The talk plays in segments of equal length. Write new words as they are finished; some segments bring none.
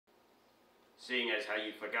seeing as how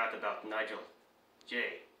you forgot about Nigel,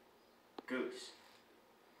 Jay, Goose,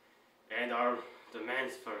 and our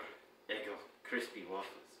demands for Eggo Crispy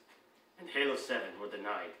Waffles and Halo 7 were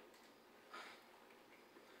denied.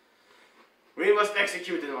 We must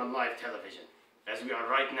execute them on live television, as we are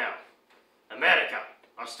right now. America,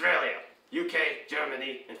 Australia, UK,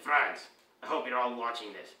 Germany, and France. I hope you're all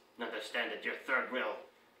watching this and understand that third world,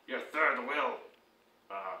 is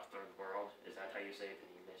that how you say it in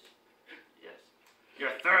English? Yes.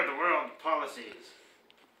 Your third world policies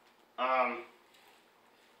of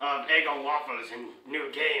Eggo Waffles and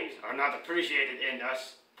new games are not appreciated in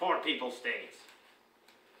us poor people states.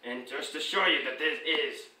 And just to show you that this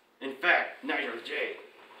is, in fact, Nigel J.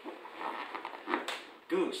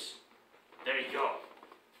 Goose. There you go.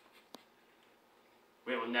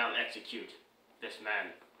 We will now execute this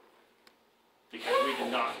man because we did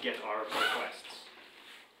not get our requests.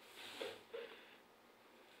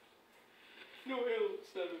 No Halo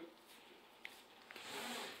 7.